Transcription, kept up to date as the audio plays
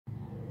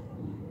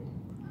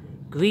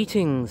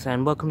Greetings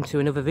and welcome to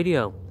another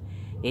video.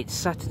 It's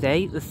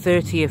Saturday the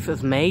 30th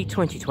of May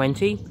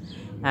 2020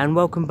 and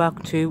welcome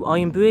back to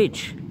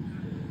Ironbridge.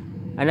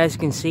 And as you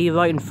can see,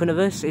 right in front of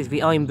us is the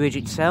Ironbridge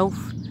itself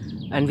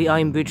and the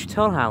Ironbridge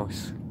toll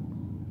house.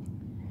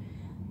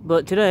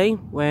 But today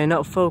we're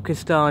not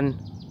focused on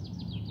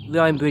the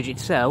Ironbridge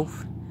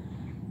itself.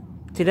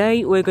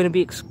 Today we're going to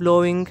be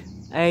exploring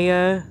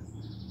a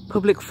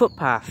public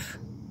footpath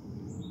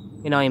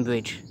in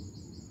Ironbridge.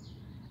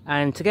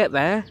 And to get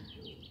there,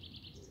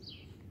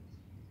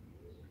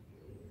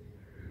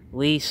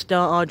 we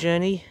start our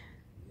journey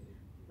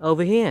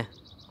over here.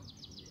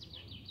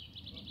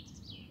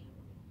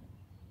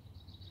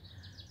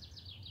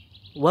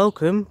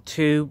 Welcome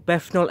to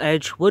Bethnal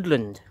Edge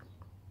Woodland.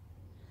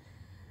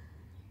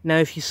 Now,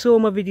 if you saw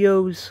my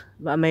videos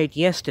that I made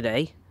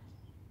yesterday,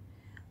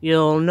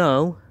 you'll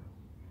know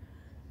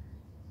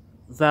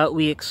that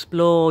we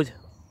explored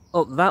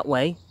up that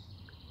way,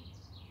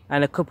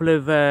 and a couple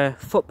of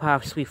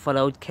footpaths we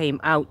followed came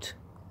out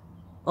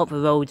up the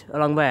road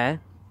along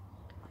there.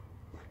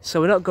 So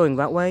we're not going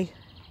that way.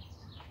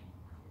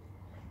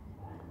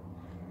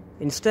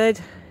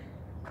 Instead,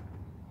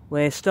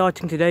 we're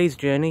starting today's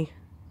journey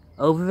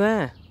over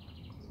there.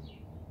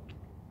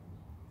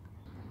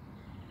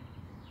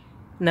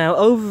 Now,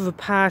 over the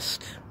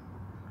past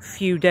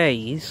few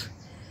days,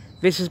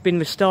 this has been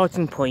the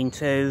starting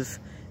point of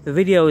the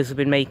videos I've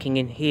been making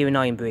here in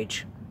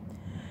Ironbridge.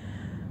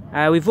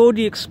 We've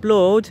already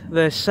explored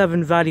the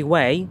Severn Valley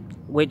Way,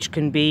 which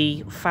can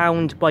be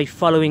found by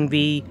following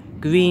the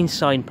green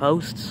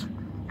signposts,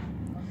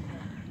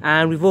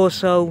 and we've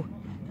also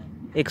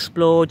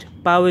explored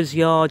Bowers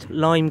Yard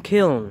Lime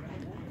Kiln,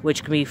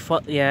 which can be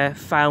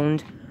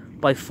found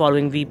by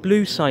following the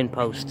blue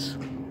signposts.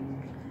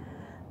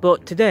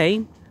 But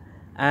today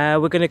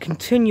we're going to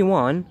continue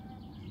on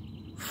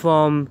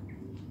from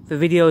the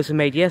videos I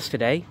made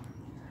yesterday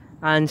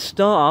and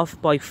start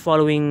off by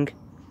following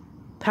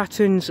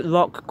Patton's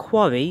Rock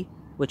Quarry,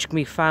 which can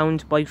be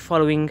found by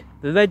following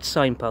the red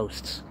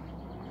signposts.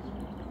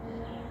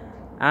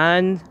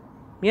 And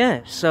yeah,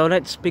 so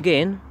let's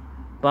begin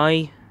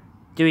by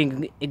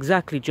doing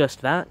exactly just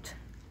that,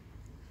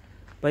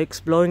 by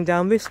exploring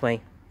down this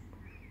way.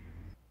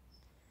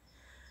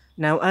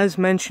 Now, as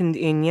mentioned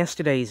in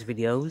yesterday's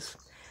videos,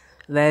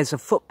 there's a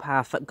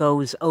footpath that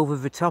goes over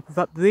the top of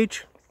that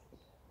bridge,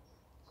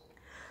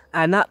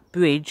 and that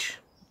bridge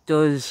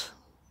does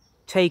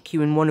take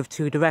you in one of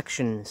two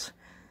directions.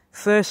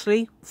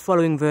 Firstly,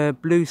 following the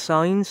blue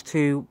signs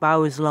to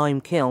Bowers Lime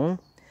Kiln,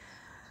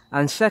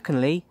 and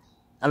secondly,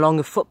 along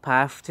a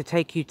footpath to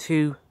take you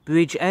to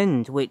Bridge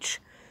End, which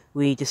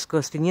we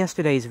discussed in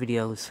yesterday's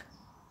videos.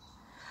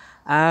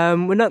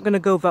 We're not going to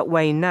go that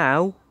way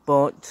now,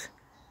 but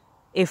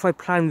if I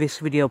plan this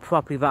video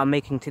properly that I'm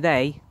making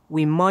today,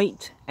 we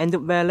might end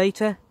up there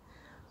later.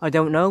 I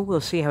don't know,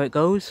 we'll see how it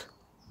goes.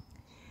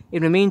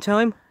 In the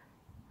meantime,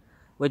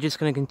 we're just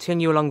going to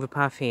continue along the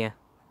path here.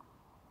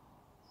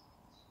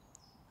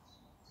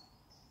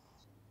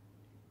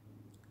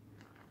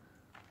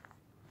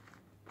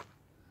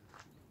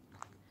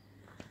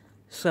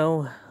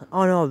 So,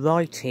 on our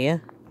right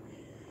here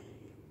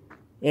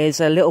is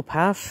a little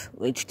path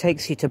which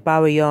takes you to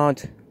Bowers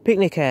Yard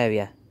picnic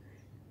area,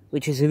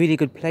 which is a really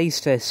good place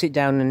to sit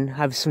down and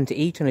have something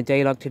to eat on a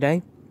day like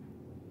today.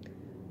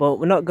 But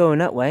we're not going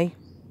that way.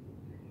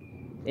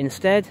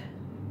 Instead,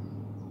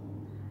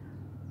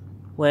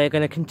 we're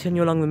going to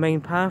continue along the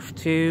main path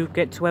to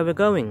get to where we're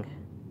going.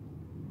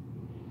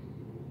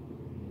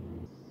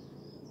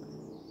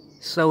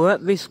 So we're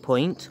at this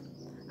point,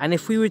 and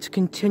if we were to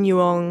continue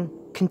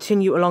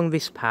along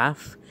this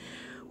path,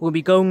 we'll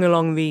be going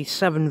along the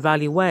Severn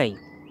Valley Way,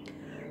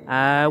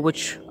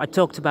 which I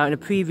talked about in a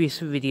previous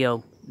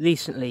video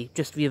recently,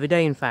 just the other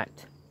day in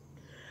fact.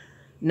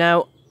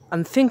 Now,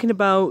 I'm thinking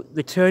about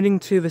returning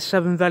to the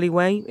Severn Valley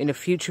Way in a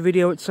future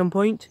video at some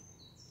point,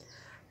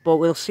 but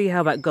we'll see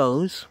how that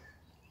goes.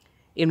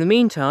 In the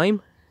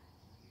meantime,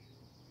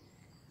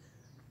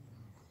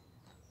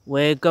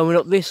 we're going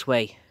up this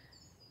way.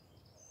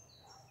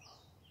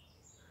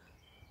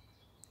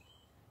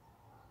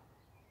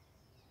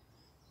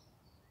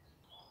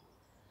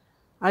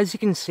 As you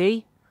can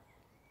see,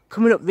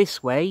 coming up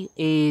this way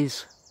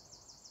is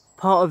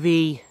part of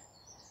the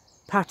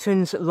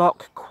Patton's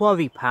Rock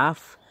Quarry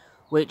path,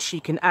 which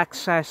you can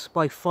access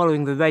by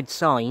following the red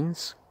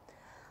signs.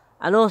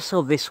 And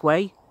also this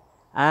way,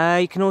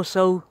 you can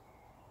also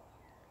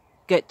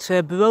get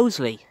to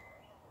Broseley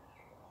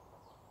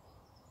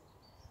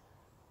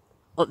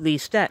up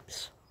these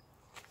steps.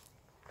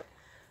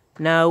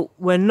 Now,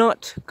 we're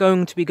not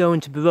going to be going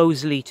to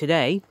Broseley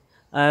today.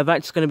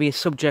 That's going to be a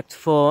subject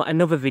for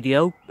another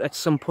video at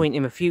some point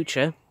in the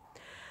future.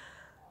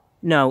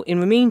 Now,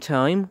 in the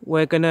meantime,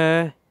 we're going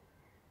to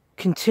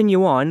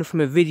continue on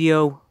from a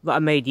video that I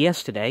made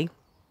yesterday,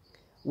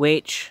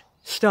 which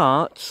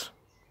starts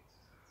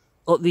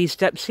up these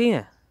steps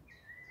here.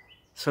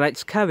 So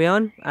let's carry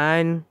on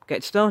and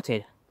get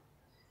started.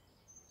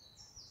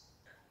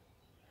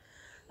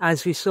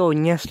 As we saw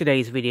in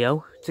yesterday's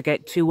video, to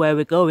get to where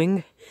we're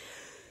going,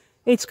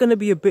 It's going to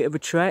be a bit of a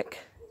trek,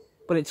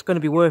 but it's going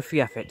to be worth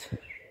the effort.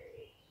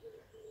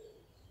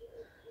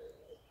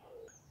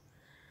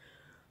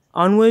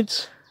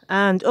 Onwards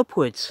and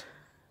upwards.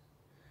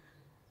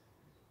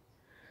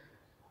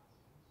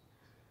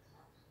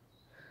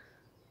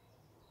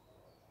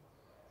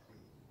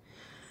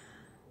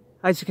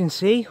 As you can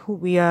see,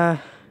 we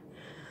are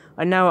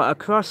now at a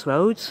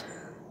crossroads.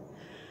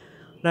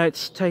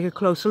 Let's take a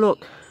closer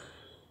look.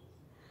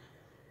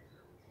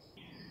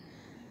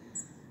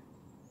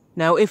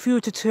 Now, if you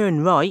were to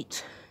turn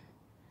right,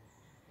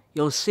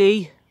 you'll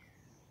see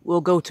we'll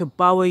go to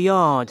Bower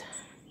Yard,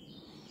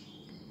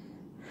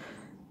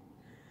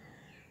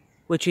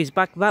 which is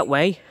back that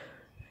way,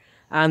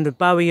 and the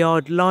Bower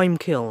Yard lime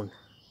kiln,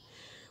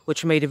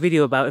 which I made a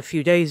video about a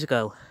few days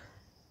ago.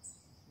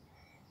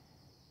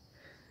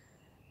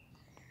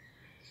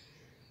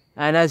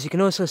 And as you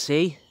can also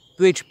see,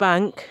 Bridge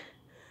Bank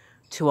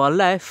to our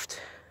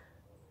left.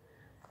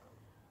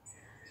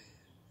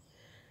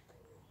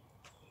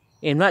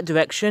 In that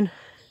direction,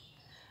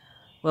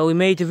 well, we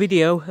made a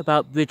video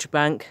about Bridge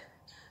Bank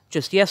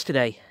just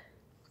yesterday.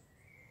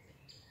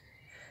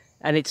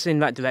 And it's in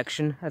that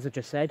direction, as I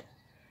just said.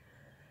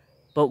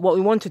 But what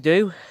we want to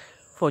do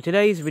for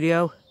today's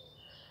video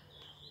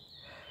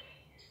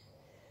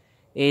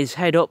is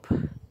head up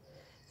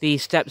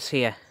these steps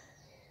here.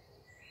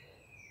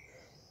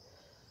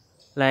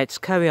 Let's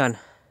carry on.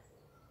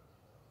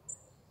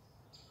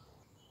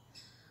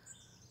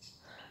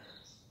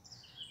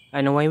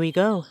 And away we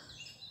go.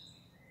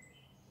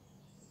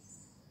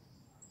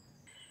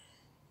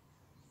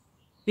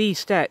 These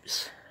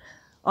steps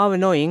are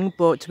annoying,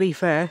 but to be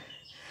fair,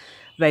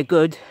 they're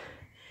good.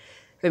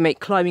 They make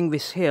climbing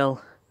this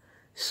hill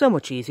so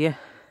much easier.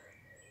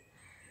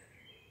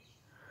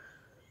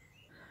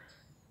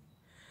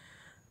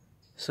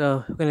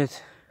 So we're going to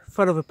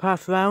follow the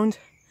path round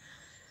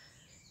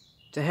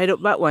to head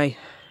up that way.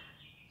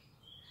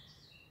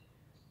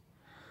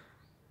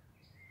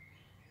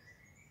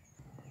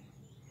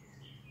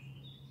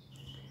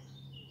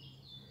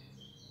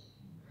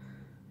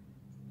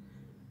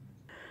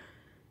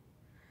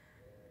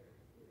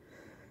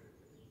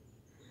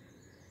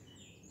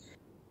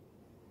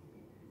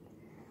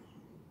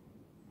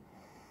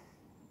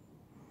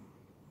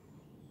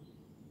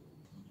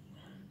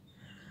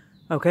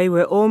 Okay,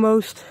 we're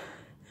almost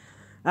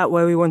at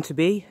where we want to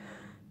be.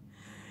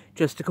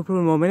 Just a couple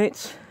of more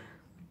minutes.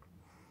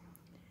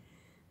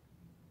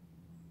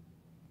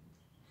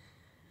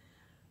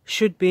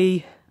 Should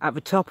be at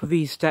the top of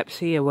these steps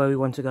here where we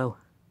want to go.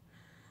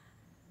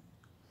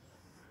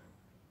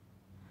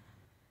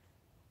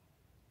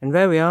 And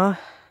there we are.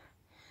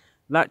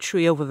 That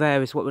tree over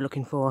there is what we're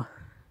looking for.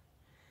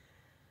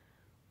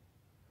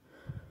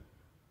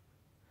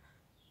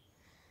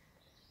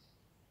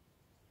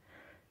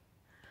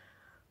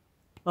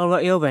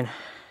 Alrighty then.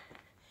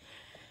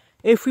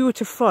 If we were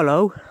to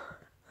follow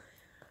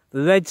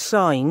the red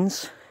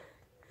signs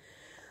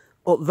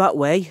up that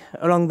way,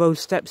 along those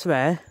steps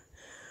there,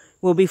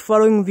 we'll be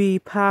following the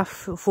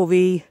path for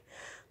the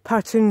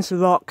Patton's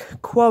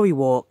Rock Quarry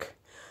walk,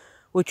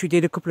 which we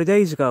did a couple of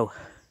days ago.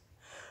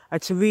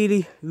 It's a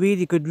really,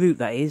 really good route,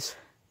 that is.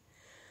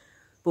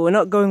 But we're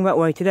not going that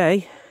way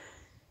today.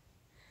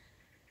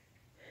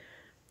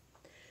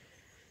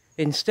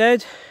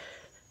 Instead,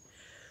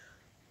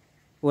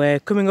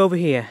 we're coming over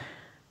here.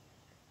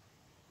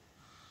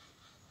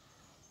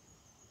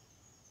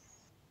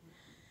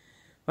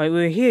 Right, we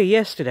were here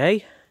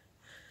yesterday,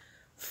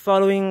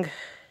 following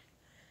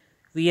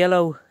the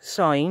yellow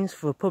signs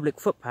for a public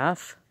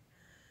footpath.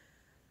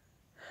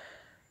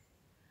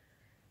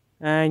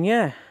 And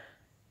yeah,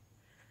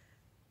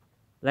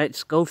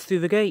 let's go through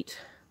the gate.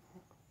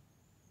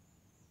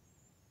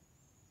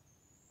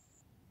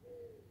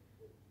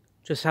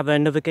 Just have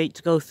another gate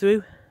to go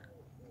through.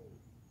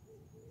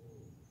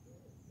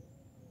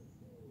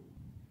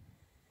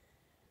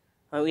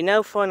 Right, we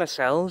now find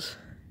ourselves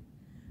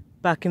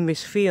back in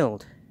this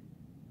field.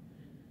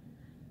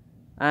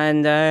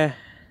 And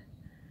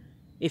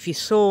if you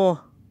saw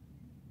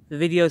the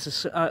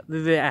videos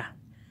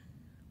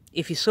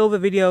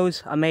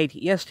I made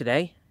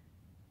yesterday,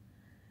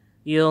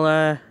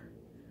 you'll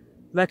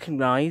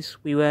recognise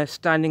we were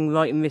standing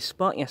right in this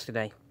spot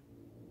yesterday.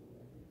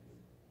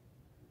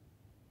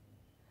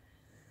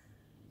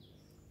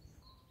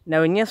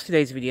 Now, in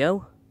yesterday's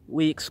video,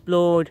 we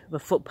explored the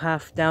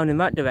footpath down in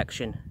that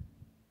direction.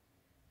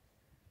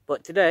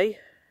 But today,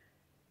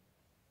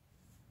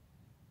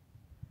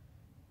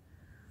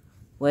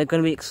 we're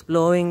going to be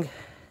exploring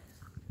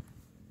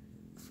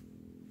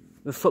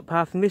the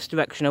footpath in this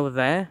direction over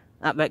there,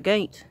 at that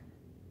gate.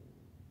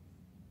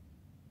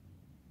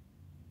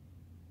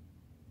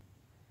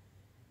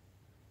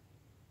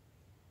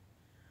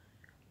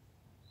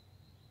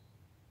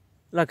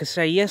 Like I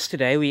say,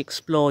 yesterday we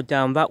explored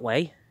down that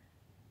way.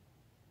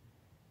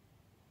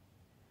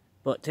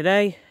 But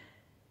today,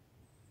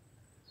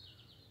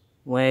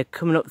 we're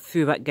coming up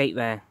through that gate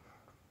there.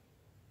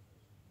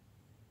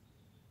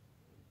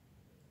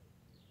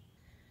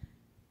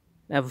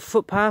 Now the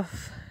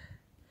footpath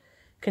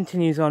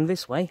continues on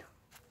this way.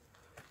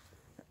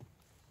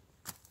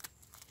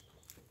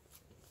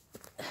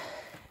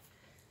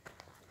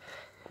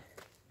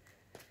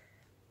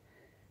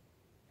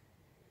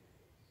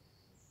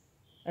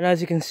 And as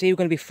you can see, we're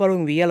going to be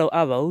following the yellow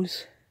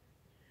arrows.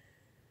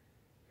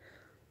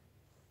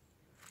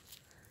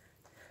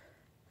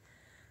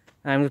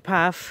 And the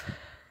path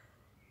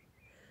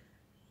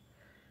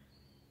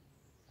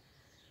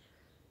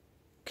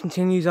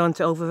continues on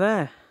to over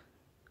there.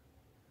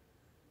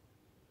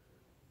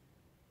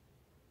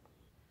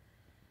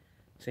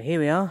 So here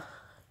we are.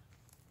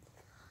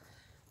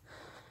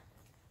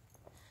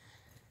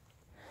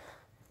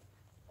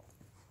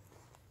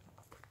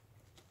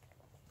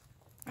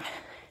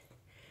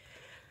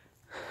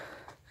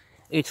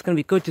 It's going to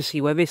be good to see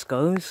where this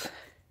goes.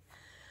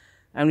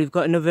 And we've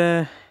got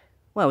another,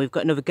 well, we've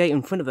got another gate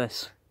in front of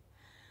us.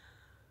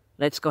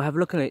 Let's go have a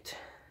look at it.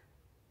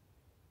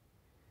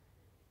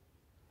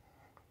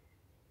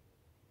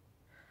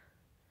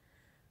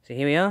 So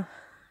here we are.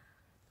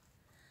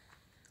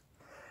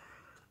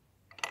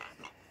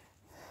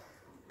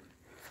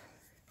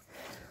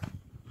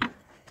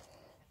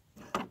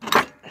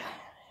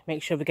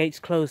 Make sure the gate's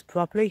closed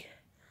properly.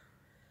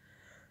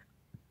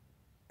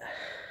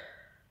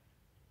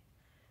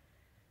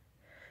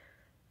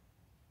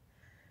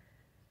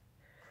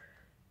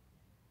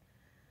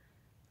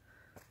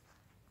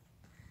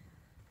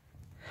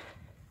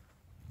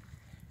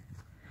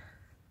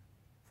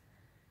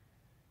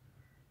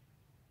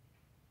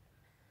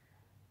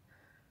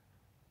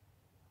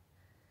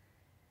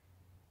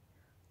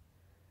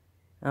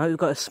 Now we've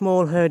got a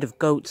small herd of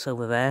goats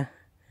over there,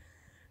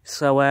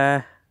 so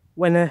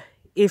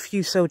if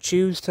you so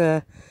choose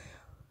to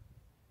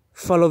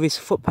follow this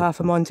footpath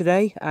I'm on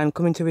today and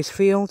come into this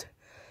field,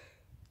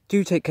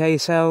 do take care of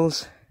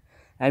yourselves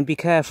and be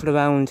careful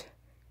around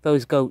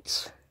those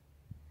goats.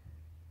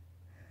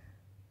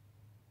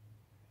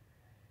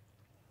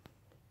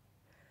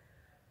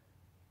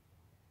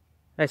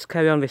 Let's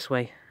carry on this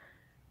way.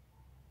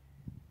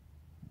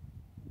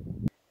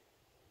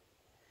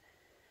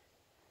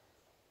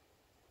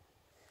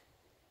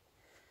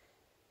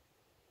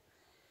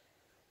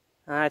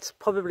 It's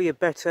probably a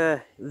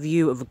better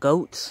view of the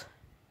goats.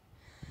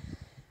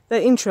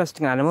 They're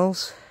interesting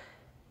animals,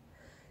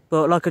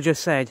 but like I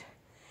just said,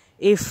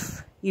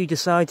 if you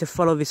decide to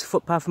follow this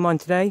footpath I'm on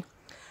today,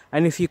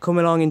 and if you come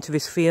along into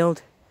this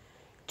field,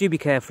 do be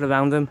careful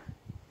around them.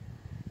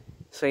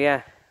 So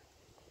yeah.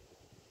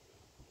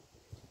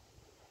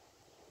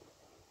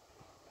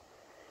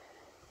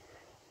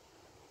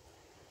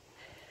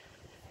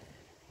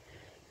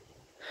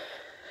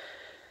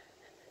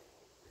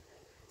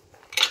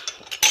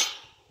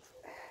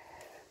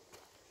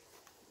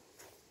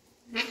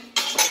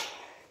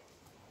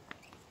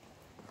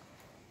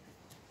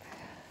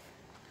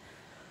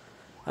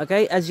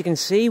 Okay, as you can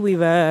see, we've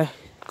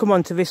come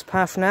onto this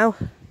path now.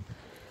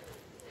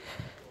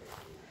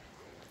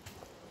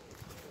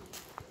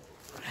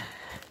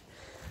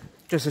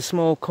 Just a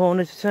small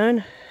corner to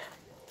turn.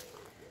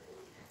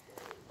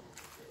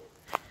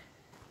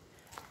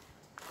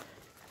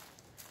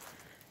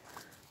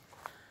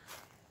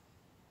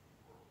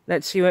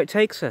 Let's see where it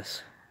takes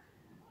us.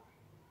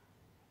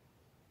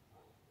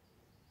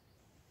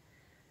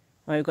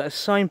 Right, we've got a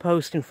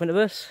signpost in front of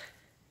us.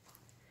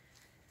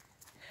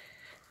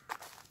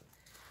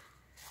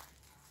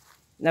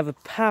 Now the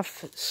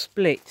path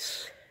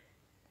splits.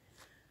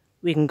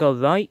 We can go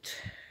right,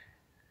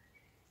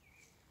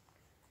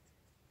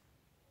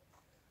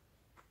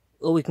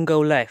 or we can go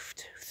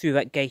left through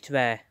that gate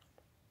there.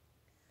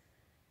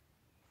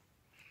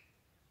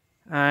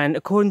 And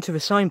according to the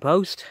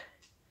signpost,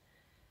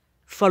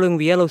 following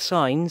the yellow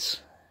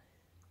signs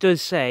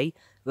does say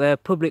the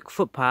public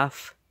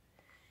footpath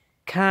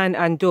can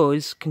and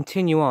does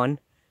continue on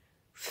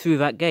through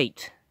that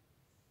gate.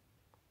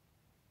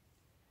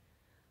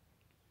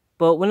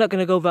 But we're not going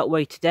to go that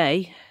way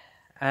today.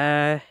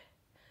 No,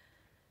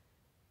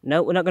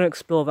 we're not going to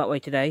explore that way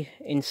today.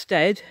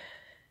 Instead,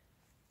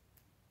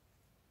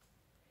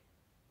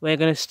 we're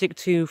going to stick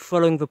to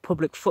following the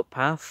public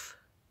footpath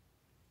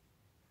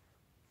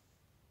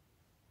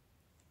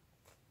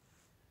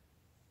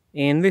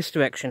in this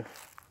direction.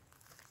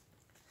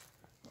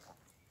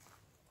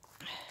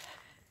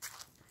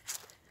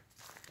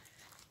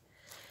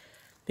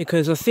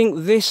 Because I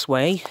think this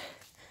way,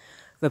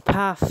 the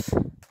path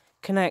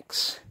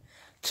connects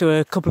to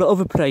a couple of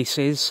other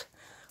places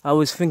I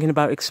was thinking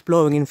about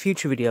exploring in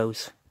future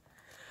videos,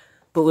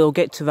 but we'll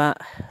get to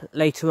that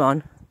later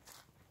on.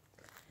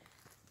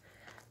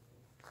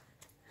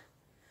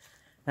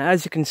 Now,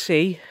 as you can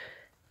see,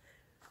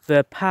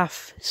 the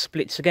path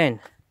splits again.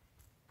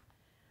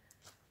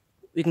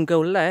 We can go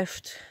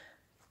left,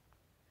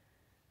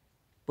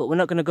 but we're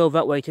not going to go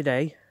that way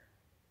today.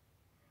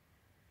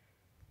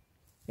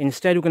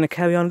 Instead, we're going to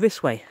carry on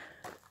this way.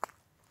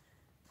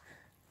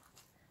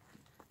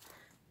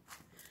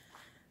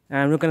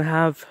 And we're going to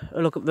have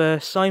a look at the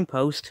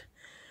signpost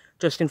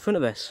just in front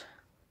of us.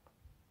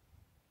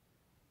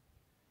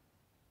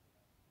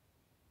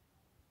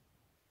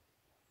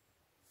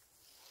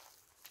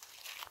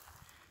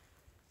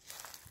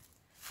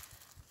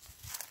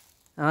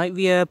 Alright,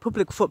 the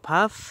public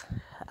footpath,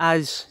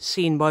 as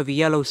seen by the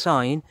yellow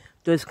sign,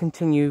 does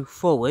continue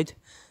forward,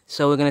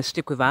 so we're going to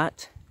stick with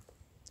that.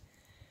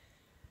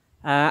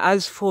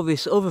 As for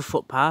this other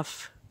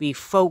footpath, the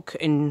Folk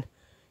and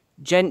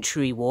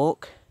Gentry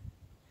walk,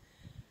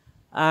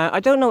 I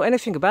don't know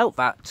anything about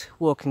that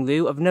walking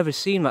route. I've never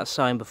seen that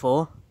sign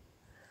before.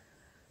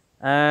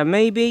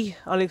 Maybe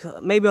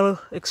I'll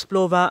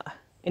explore that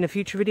in a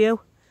future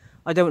video.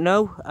 I don't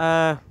know.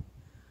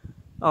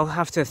 I'll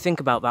have to think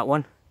about that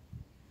one.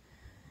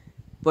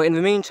 But in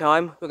the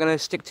meantime, we're going to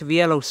stick to the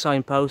yellow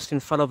signpost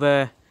and follow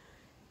the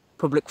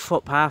public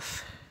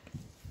footpath,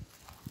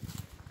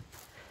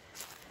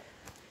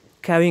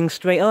 carrying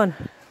straight on.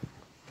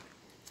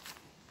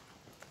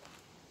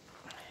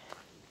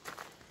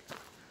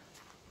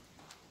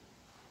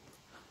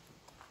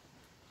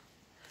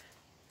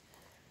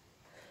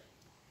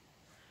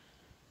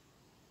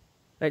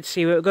 Let's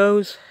see where it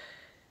goes.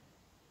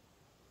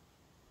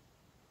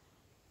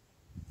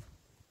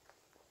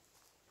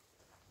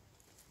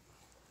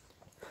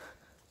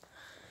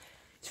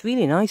 It's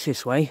really nice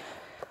this way.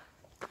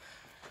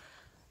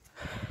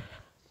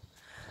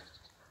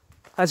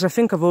 As I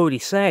think I've already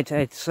said,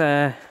 it's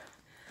a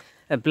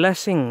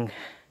blessing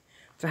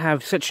to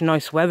have such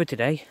nice weather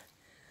today.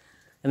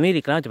 I'm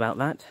really glad about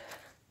that.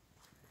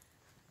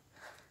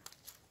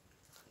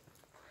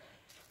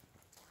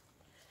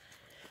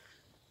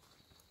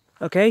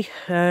 Okay,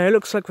 it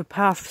looks like the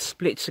path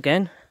splits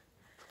again.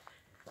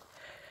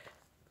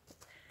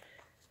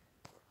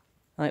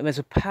 Right, there's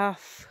a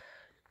path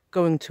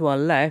going to our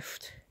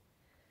left.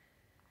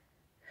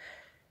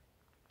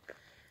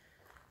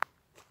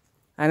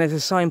 And there's a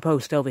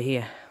signpost over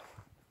here.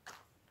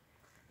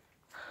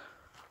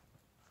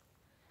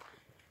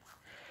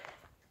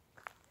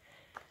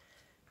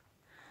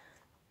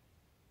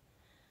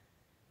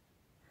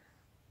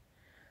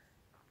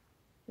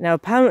 Now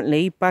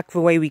apparently, back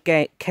the way we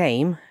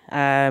came,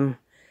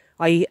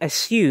 I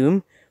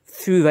assume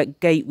through that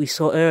gate we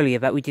saw earlier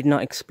that we did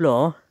not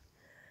explore,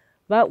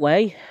 that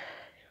way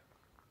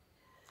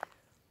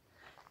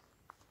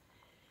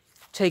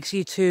takes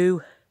you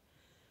to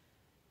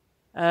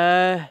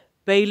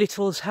Bay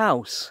Little's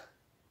house.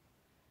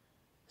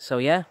 So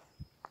yeah.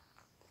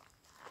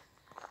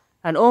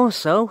 And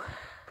also,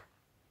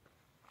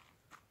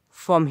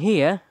 from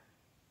here,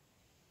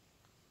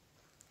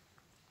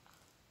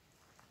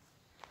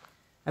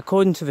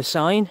 according to the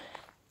sign,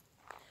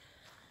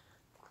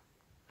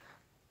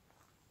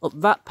 up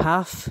that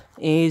path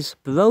is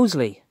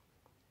Broseley.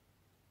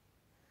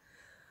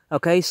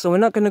 Okay, so we're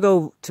not going to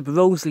go to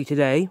Broseley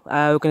today.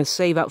 We're going to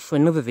save that for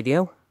another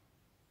video.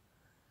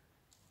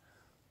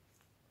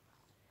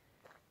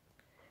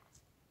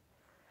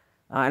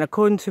 And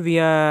according to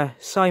the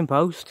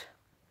signpost,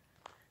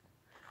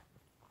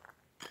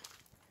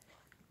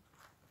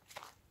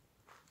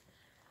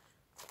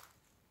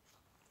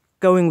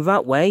 going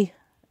that way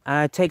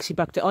takes you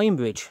back to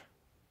Ironbridge.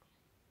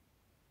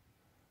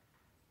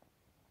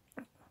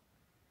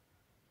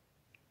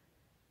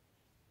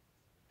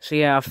 So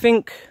yeah, I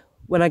think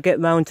when I get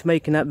round to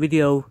making that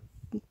video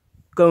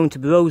going to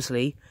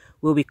Broseley,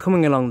 we'll be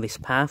coming along this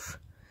path.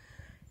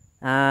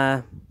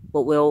 But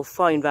we'll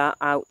find that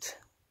out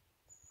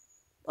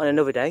on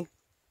another day.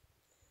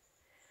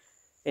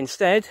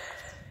 Instead,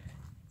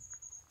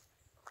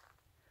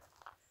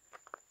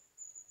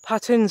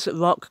 Patton's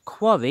Rock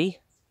Quarry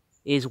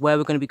is where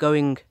we're going to be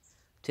going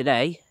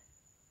today,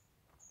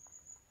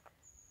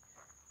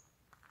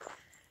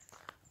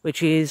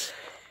 which is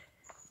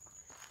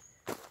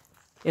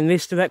in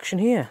this direction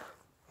here.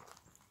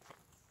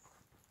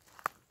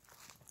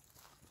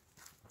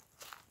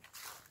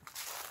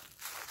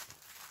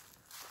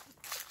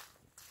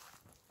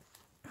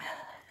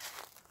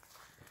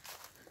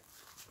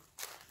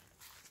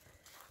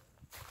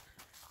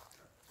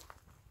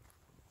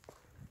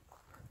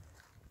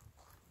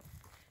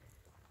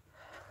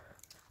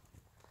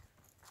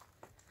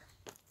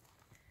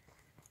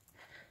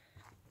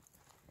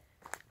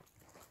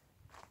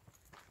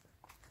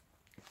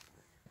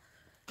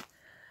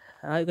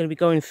 We're going to be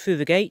going through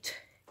the gate.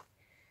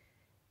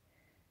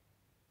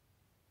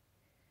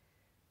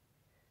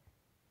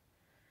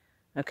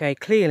 Okay,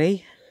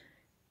 clearly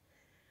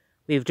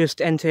we've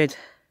just entered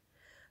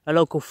a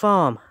local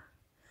farm,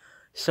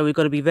 so we've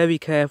got to be very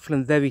careful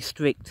and very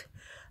strict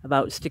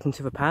about sticking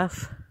to the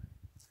path.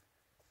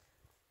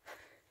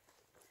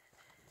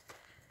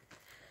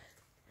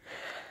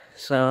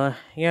 So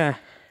yeah,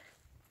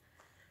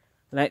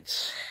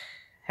 let's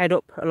head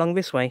up along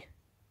this way.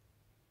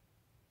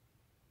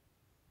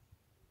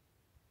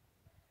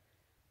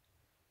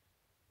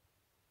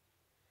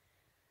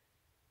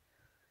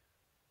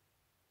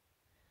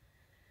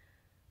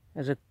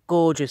 There's a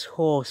gorgeous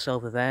horse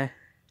over there.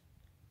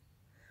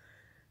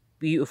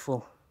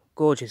 Beautiful,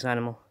 gorgeous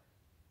animal.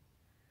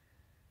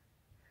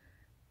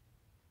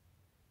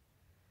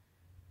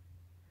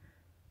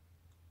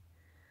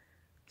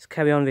 Let's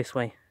carry on this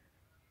way.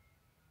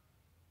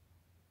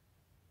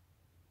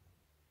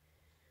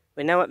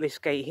 We're now at this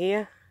gate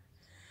here,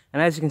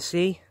 and as you can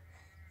see,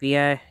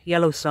 the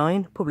yellow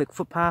sign, Public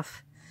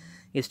Footpath,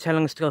 is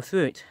telling us to go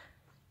through it.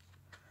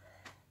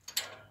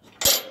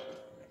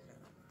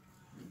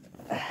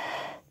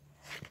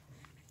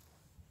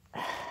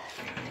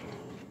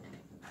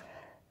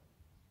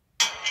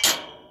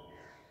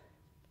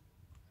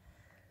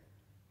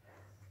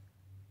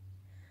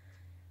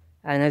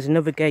 And there's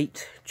another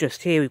gate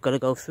just here we've got to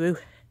go through.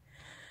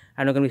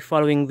 And we're going to be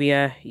following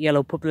the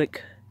yellow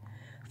public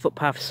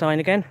footpath sign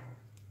again.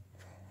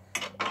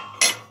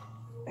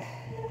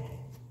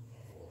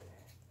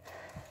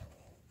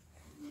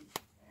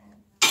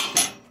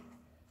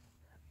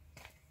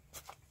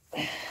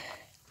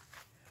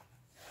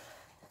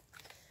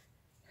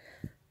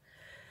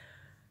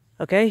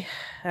 Okay,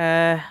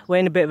 we're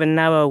in a bit of a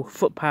narrow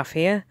footpath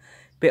here,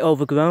 a bit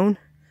overgrown,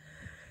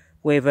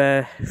 with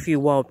a few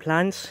wild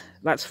plants.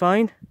 That's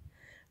fine,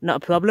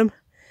 not a problem.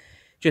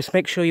 Just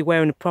make sure you're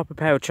wearing a proper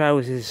pair of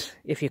trousers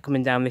if you're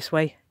coming down this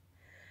way.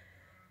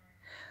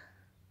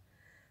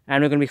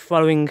 And we're going to be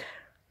following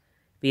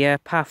the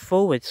path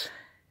forwards.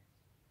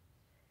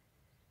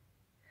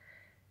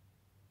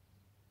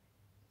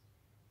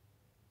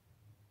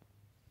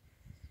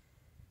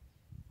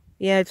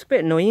 Yeah, it's a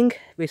bit annoying,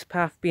 this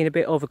path being a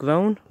bit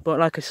overgrown, but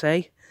like I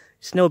say,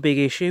 it's no big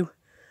issue.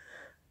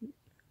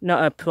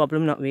 Not a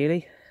problem, not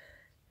really.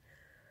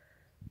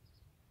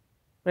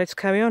 Let's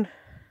carry on.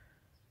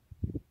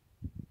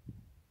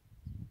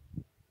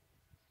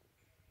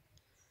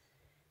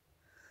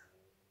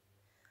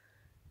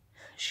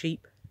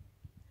 Sheep.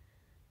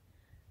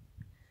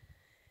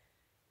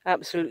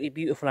 Absolutely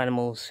beautiful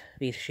animals,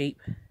 these sheep.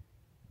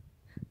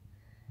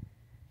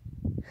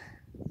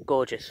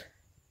 Gorgeous.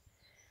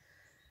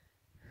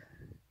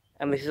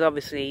 And this is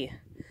obviously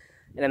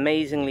an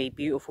amazingly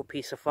beautiful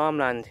piece of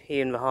farmland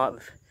here in the heart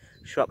of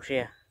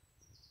Shropshire.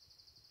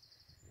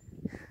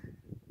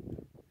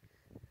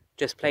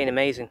 Just plain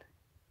amazing.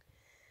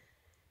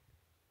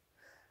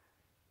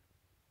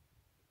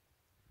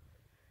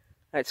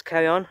 Let's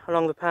carry on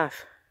along the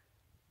path.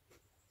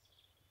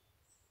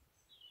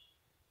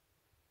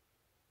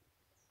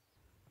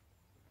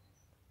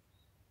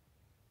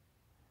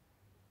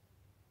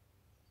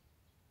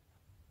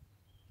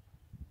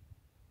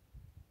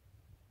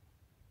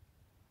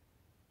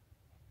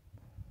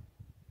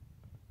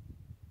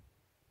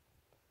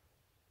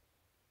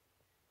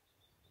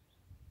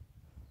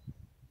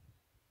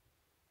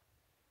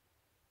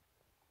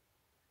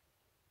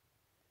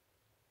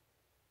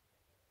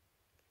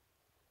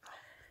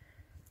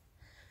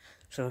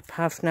 So the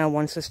path now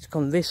wants us to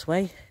come this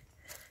way.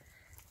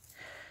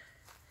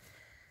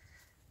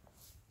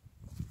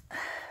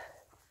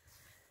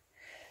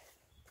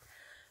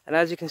 And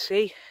as you can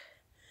see,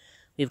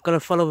 we've got to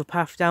follow the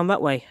path down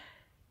that way.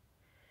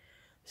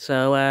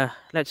 So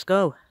let's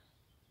go.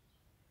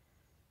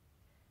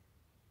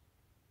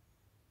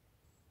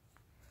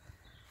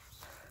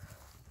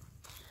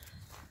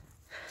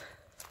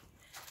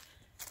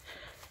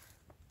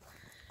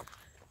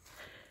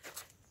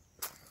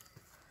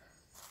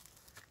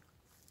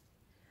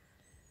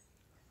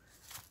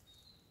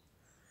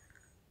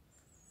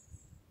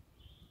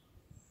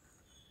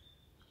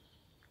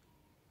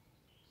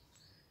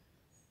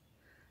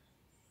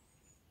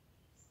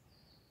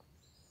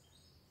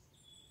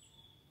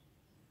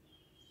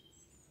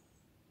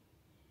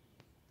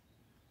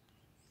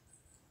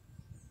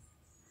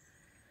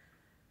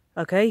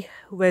 Okay,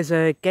 there's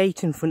a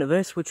gate in front of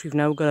us which we've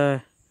now got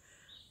to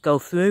go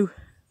through.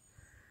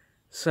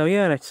 So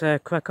yeah, let's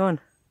crack on.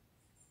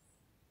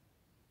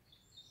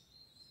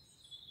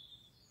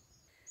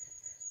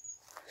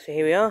 So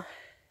here we are.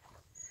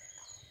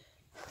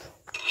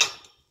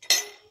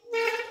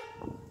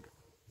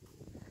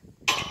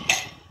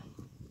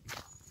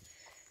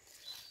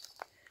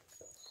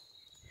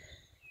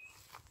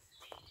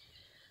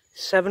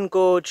 Severn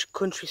Gorge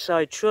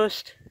Countryside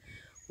Trust.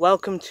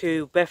 Welcome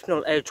to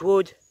Bethnal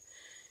Edgewood.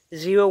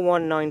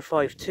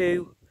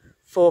 01952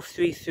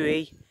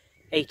 433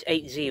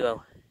 880.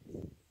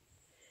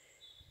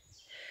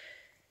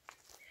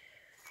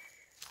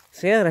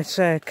 So yeah, let's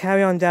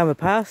carry on down the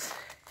path.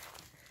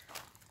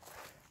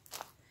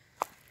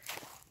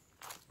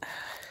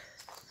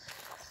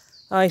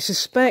 I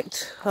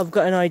suspect I've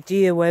got an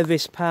idea where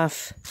this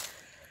path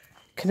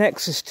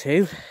connects us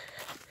to.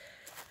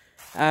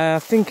 I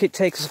think it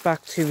takes us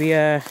back to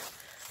the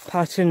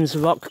Patton's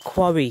Rock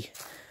Quarry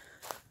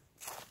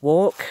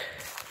walk.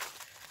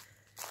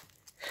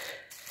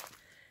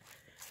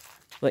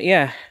 But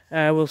yeah,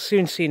 we'll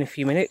soon see in a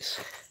few minutes.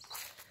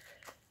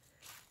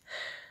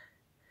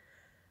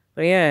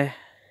 But yeah.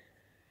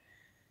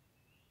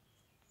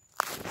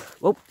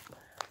 Oh,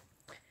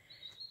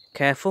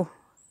 careful.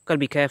 Gotta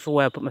be careful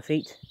where I put my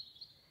feet.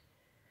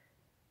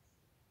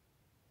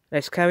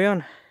 Let's carry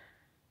on.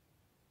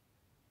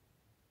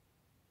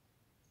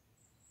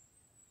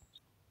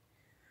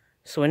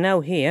 So we're now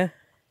here.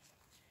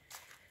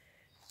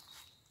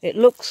 It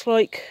looks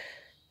like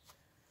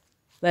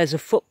there's a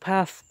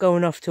footpath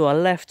going off to our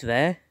left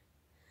there.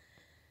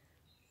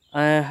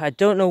 I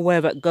don't know where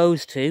that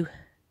goes to,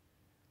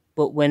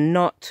 but we're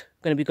not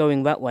going to be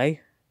going that way.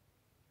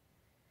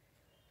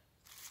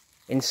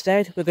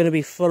 Instead, we're going to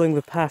be following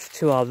the path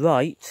to our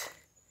right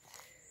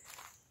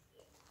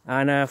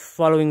and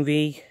following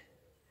the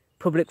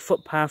public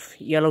footpath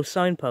yellow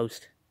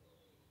signpost.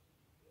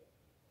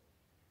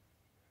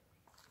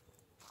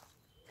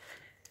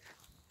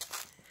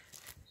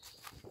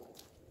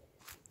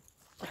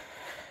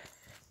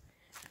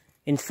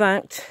 In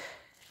fact,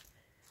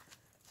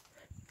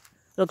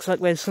 looks like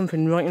there's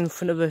something right in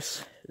front of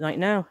us right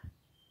now.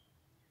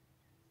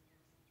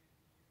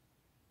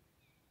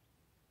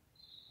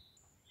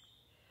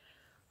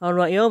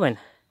 Alright, then,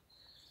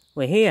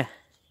 we're here.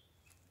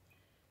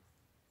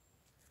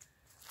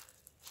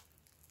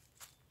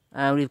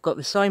 And we've got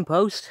the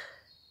signpost.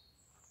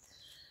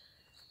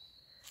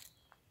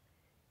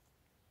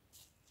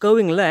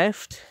 Going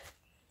left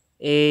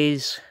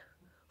is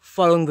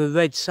following the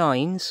red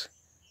signs,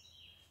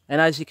 and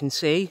as you can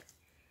see,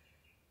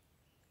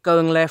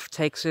 going left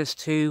takes us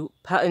to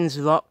Patton's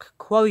Rock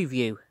Quarry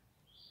View,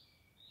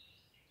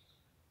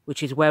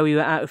 which is where we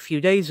were at a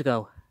few days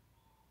ago.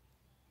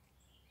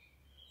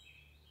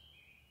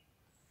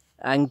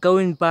 And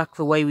going back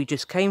the way we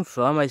just came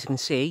from, as you can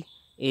see,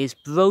 is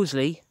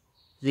Broseley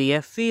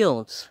via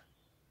Fields.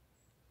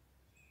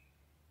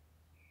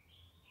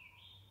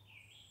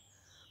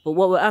 But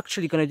what we're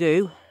actually going to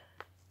do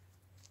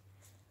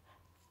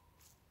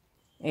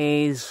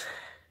is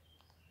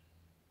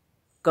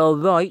go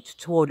right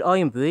toward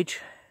Ironbridge.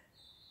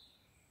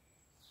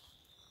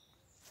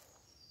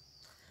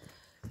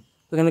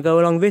 We're going to go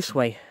along this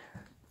way.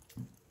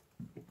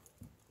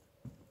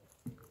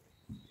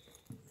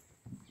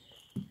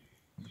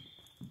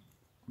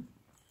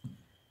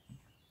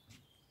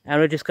 And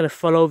we're just going to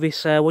follow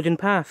this wooden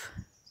path.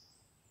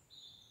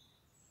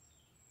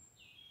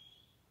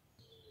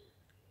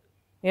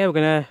 Yeah, we're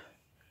going to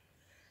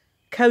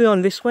carry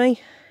on this way,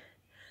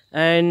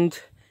 and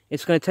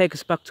it's going to take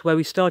us back to where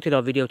we started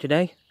our video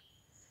today.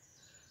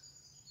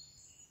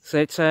 So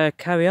let's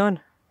carry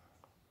on.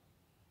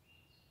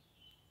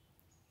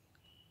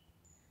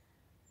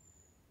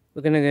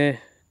 We're going to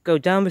go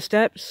down the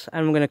steps,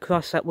 and we're going to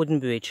cross that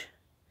wooden bridge.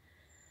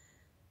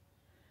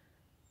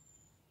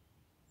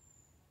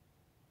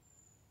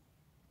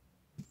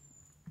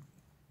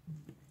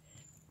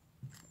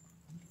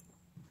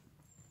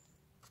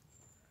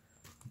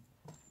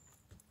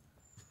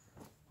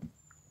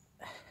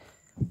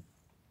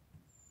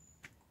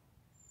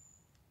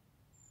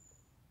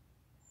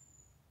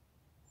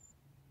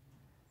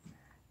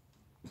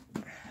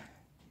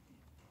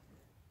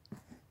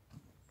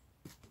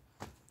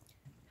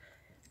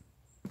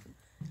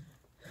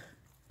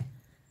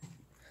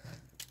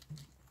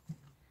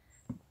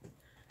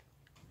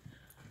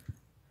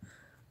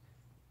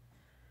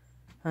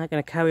 I'm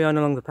going to carry on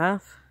along the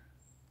path.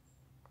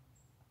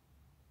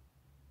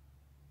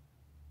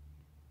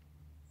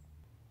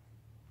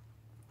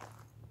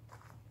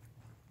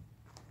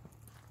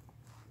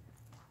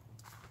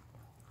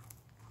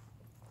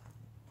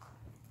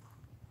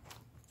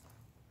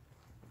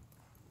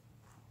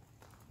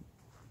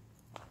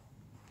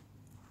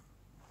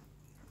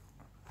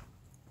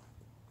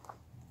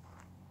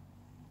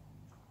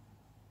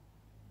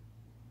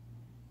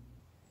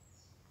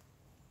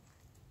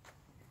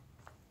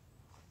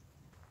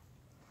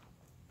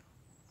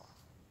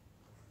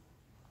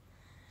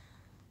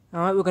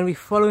 Alright, we're going to be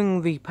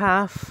following the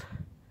path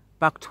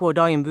back toward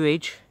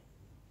Ironbridge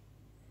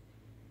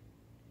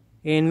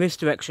in this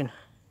direction.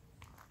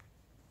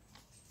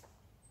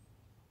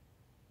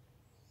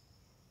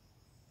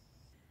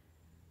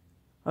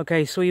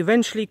 Okay, so we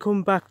eventually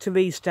come back to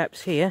these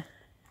steps here.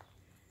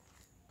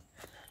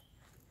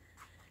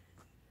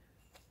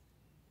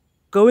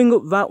 Going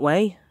up that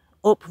way,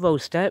 up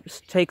those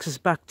steps, takes us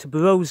back to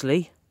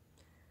Broseley,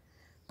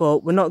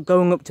 but we're not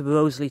going up to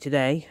Broseley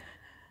today.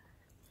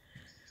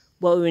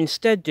 What we're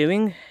instead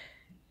doing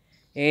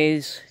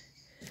is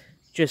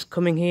just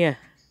coming here.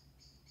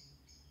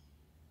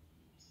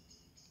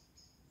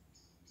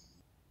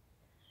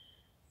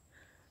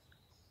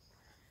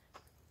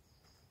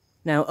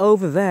 Now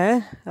over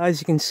there,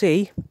 as you can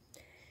see,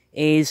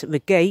 is the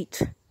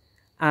gate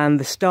and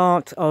the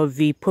start of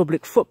the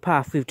public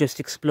footpath we've just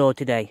explored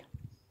today.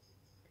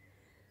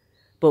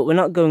 But we're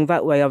not going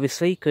that way,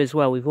 obviously, because,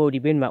 well, we've already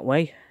been that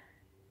way.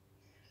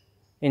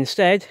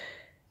 Instead,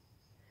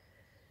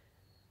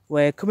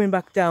 we're coming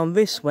back down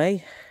this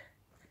way,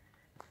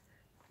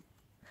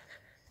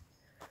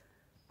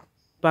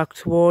 back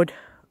toward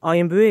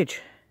Ironbridge.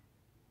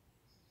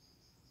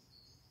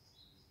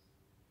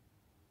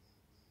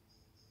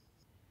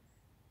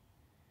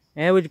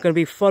 Yeah, we're going to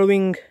be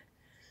following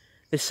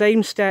the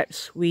same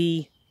steps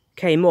we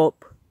came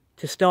up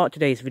to start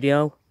today's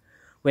video.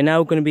 We're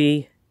now going to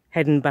be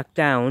heading back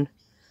down,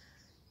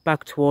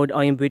 back toward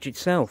Ironbridge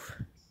itself.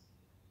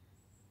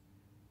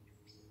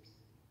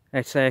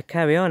 Let's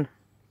carry on.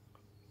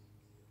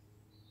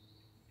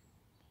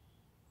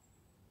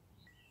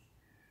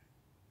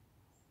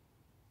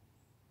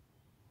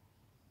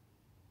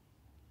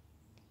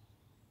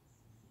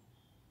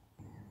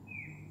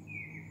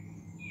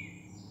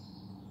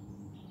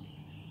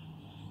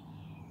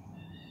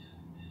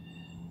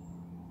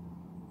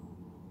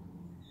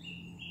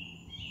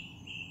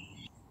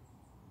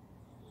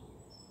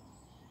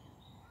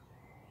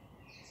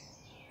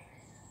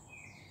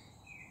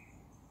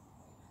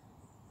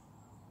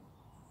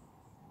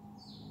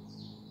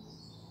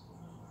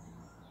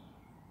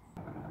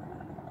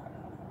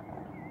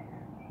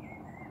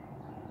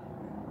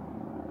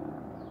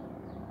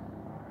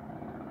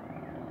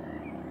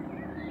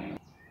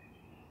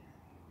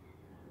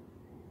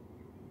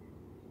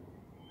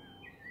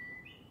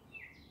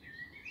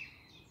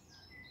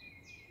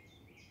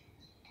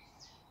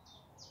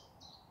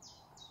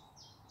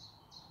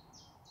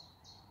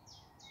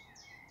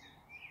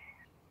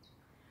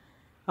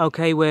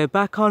 Okay, we're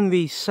back on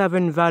the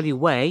Severn Valley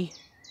Way,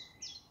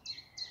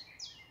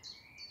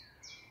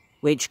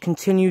 which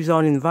continues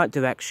on in that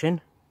direction.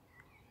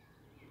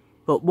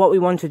 But what we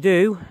want to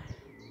do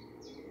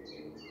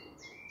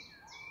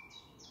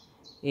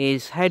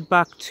is head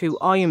back to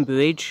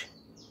Ironbridge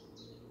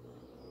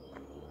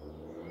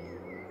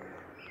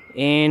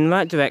in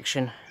that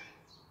direction.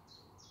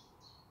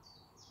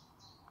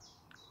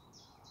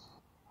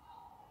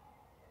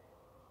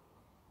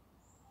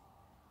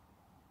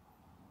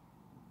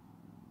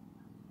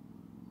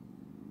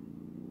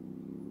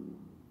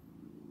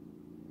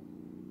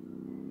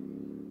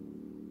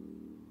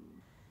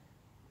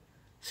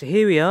 So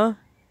here we are,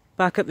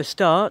 back at the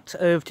start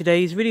of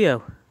today's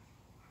video.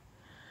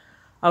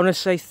 I want to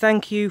say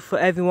thank you for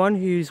everyone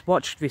who's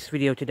watched this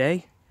video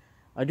today.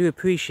 I do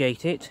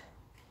appreciate it.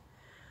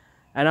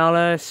 And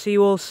I'll see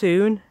you all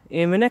soon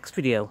in the next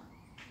video.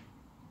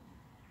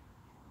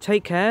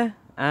 Take care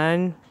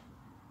and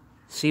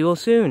see you all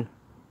soon.